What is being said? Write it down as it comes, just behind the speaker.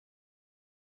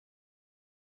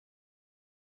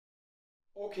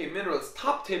Okay, minerals.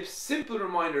 Top tips, simple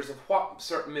reminders of what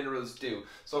certain minerals do.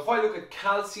 So if I look at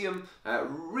calcium,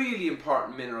 really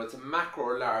important mineral, it's a macro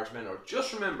or large mineral.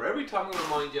 Just remember, every time I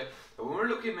remind you that when we're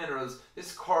looking at minerals,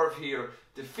 this curve here,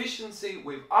 deficiency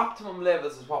with optimum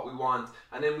levels is what we want,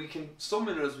 and then some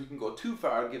minerals we can go too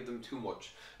far and give them too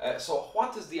much. So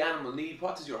what does the animal need?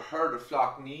 What does your herd or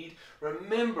flock need?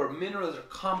 Remember, minerals are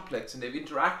complex and they have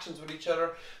interactions with each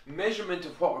other. Measurement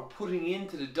of what we're putting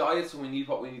into the diet, so we need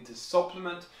what we need to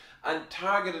supplement, and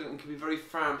targeted and can be very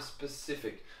farm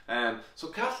specific. So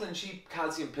cattle and sheep,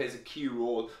 calcium plays a key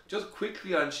role. Just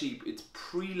quickly on sheep, it's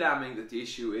pre-lambing that the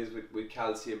issue is with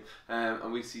calcium,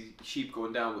 and we see sheep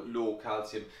going down with low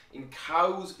calcium. In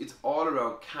cows, it's all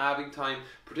around calving time,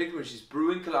 particularly when she's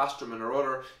brewing colostrum and or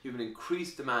other, you have an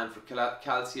increased demand for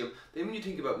calcium. Then when you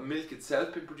think about milk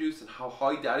itself being produced and how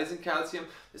high that is in calcium,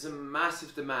 there's a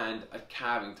massive demand at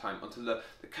calving time until the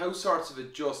cow starts to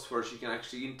adjust where she can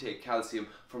actually intake calcium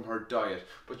from her diet.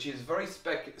 But she has very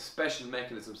special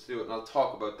mechanisms to do it, and I'll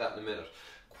talk about that in a minute.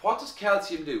 What does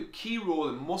calcium do? Key role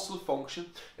in muscle function,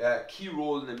 key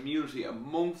role in immunity,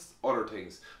 amongst other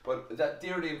things. But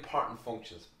they're the important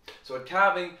functions. So at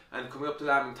calving and coming up to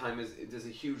lambing time, there's a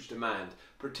huge demand,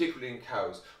 particularly in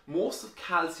cows. Most of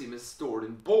calcium is stored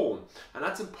in bone, and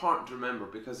that's important to remember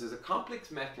because there's a complex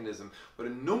mechanism with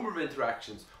a number of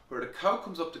interactions where the cow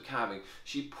comes up to calving,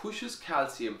 she pushes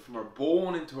calcium from her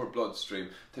bone into her bloodstream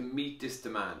to meet this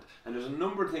demand. And there's a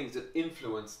number of things that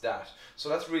influence that. So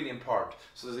that's really important.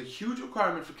 So there's a huge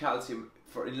requirement for calcium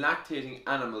in lactating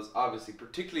animals, obviously,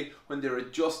 particularly when they're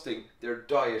adjusting their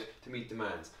diet to meet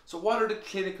demands. So what are the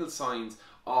clinical signs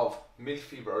of milk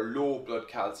fever or low blood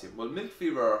calcium? Well, milk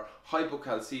fever, or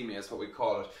hypocalcemia is what we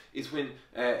call it, is when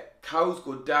cows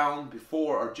go down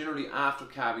before or generally after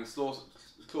calving,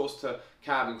 close to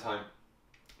calving time,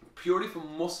 purely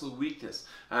from muscle weakness,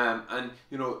 and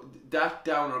that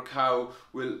downer cow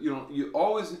will, you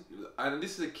always, and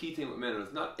this is a key thing with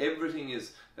minerals, not everything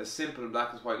is as simple and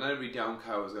black as white. Not every down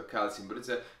cow has got calcium, but it's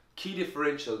a key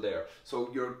differential there.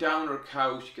 So your downer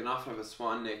cow, she can often have a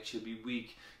swan neck, she'll be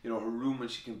weak, her rumen,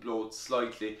 she can bloat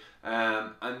slightly,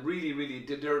 and really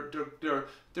they're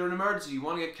an emergency. You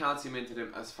want to get calcium into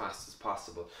them as fast as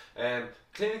possible.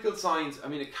 Clinical signs, I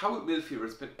mean, a cow with milk fever,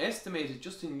 it's been estimated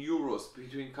just in euros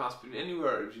between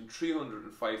anywhere between 300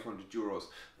 and 500 euros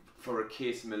for a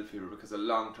case of milk fever because of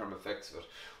long-term effects of it.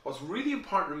 What's really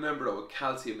important to remember though with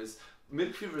calcium is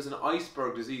milk fever is an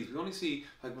iceberg disease. We only see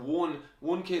like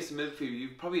one case of milk fever. You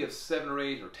probably have 7 or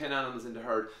 8 or 10 animals in the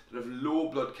herd that have low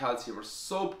blood calcium or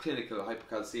subclinical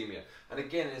hypocalcemia. And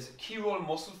again, it has a key role in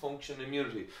muscle function and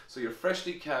immunity. So your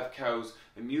freshly calved cows,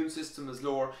 immune system is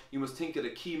lower. You must think of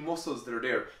the key muscles that are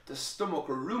there. The stomach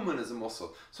or rumen is a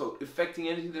muscle. So affecting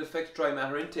anything that affects dry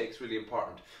matter intake is really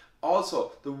important.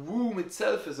 Also, the womb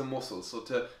itself is a muscle. So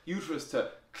to uterus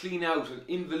to clean out and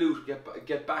involute,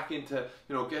 get back into,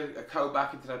 get a cow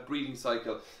back into that breeding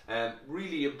cycle,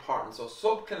 really important. So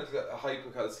subclinical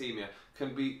hypocalcemia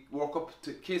can work up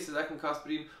to cases that can cost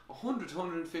between 100 to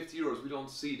 150 euros. We don't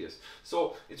see this.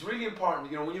 So it's really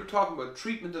important, when you're talking about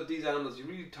treatment of these animals, you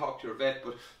really talk to your vet,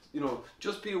 but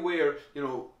just be aware,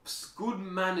 good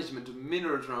management of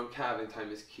minerals around calving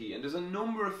time is key. And there's a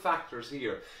number of factors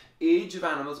here. Age of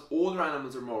animals, older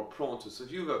animals are more prone to. So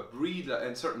if you have a breed,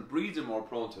 and certain breeds are more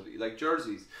prone to, like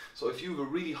Jerseys. So if you have a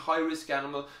really high risk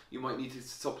animal, you might need to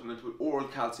supplement with oral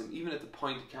calcium, even at the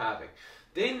point of calving.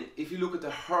 Then, if you look at the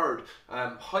herd,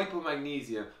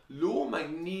 hypomagnesemia, low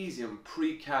magnesium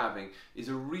pre-calving is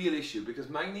a real issue because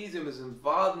magnesium is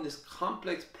involved in this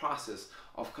complex process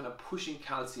of kind of pushing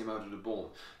calcium out of the bone.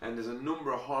 And there's a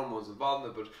number of hormones involved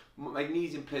in it, but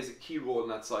magnesium plays a key role in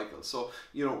that cycle. So,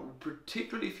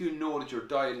 particularly if you know that your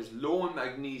diet is low in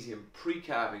magnesium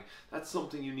pre-calving, that's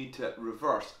something you need to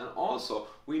reverse. And also,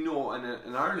 we know in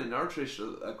Ireland, in our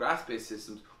traditional grass-based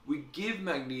systems, we give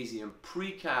magnesium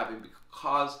pre-calving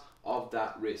because of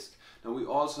that risk. Now we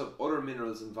also have other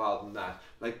minerals involved in that,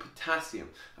 like potassium,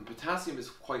 and potassium is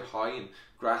quite high in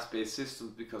grass-based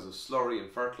systems because of slurry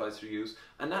and fertilizer use,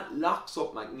 and that locks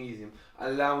up magnesium,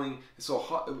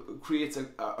 creates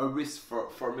a risk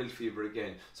for milk fever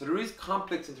again. So there is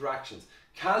complex interactions.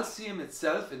 Calcium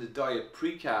itself in the diet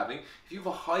pre-calving, if you have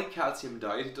a high calcium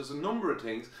diet, it does a number of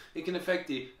things. It can affect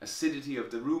the acidity of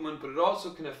the rumen, but it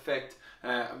also can affect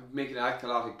make it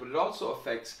alkalotic, but it also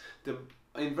affects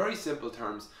in very simple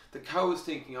terms, the cow is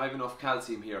thinking, I have enough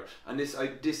calcium here, and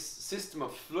this system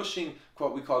of flushing,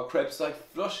 what we call Krebs cycle,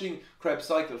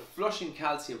 flushing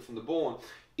calcium from the bone,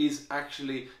 is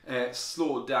actually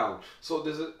slowed down. So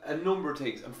there's a number of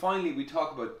things. And finally, we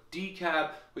talk about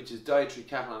decab, which is dietary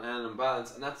cattle and animal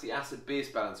balance, and that's the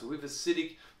acid-base balance. So we have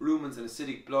acidic ruminants and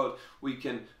acidic blood, we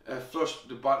can flush,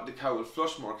 the cow will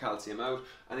flush more calcium out.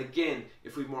 And again,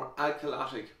 if we have more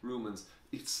alkalotic ruminants,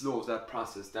 it slows that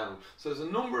process down. So there's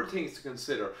a number of things to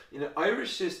consider. In an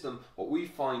Irish system, what we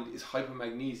find is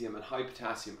hypomagnesium and high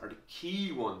potassium are the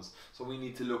key ones, so we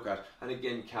need to look at. And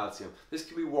again, calcium. This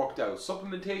can be worked out.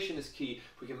 Supplementation is key.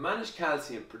 If we can manage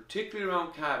calcium, particularly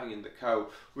around calving in the cow,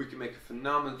 we can make a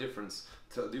phenomenal difference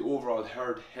to the overall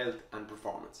herd health and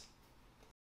performance.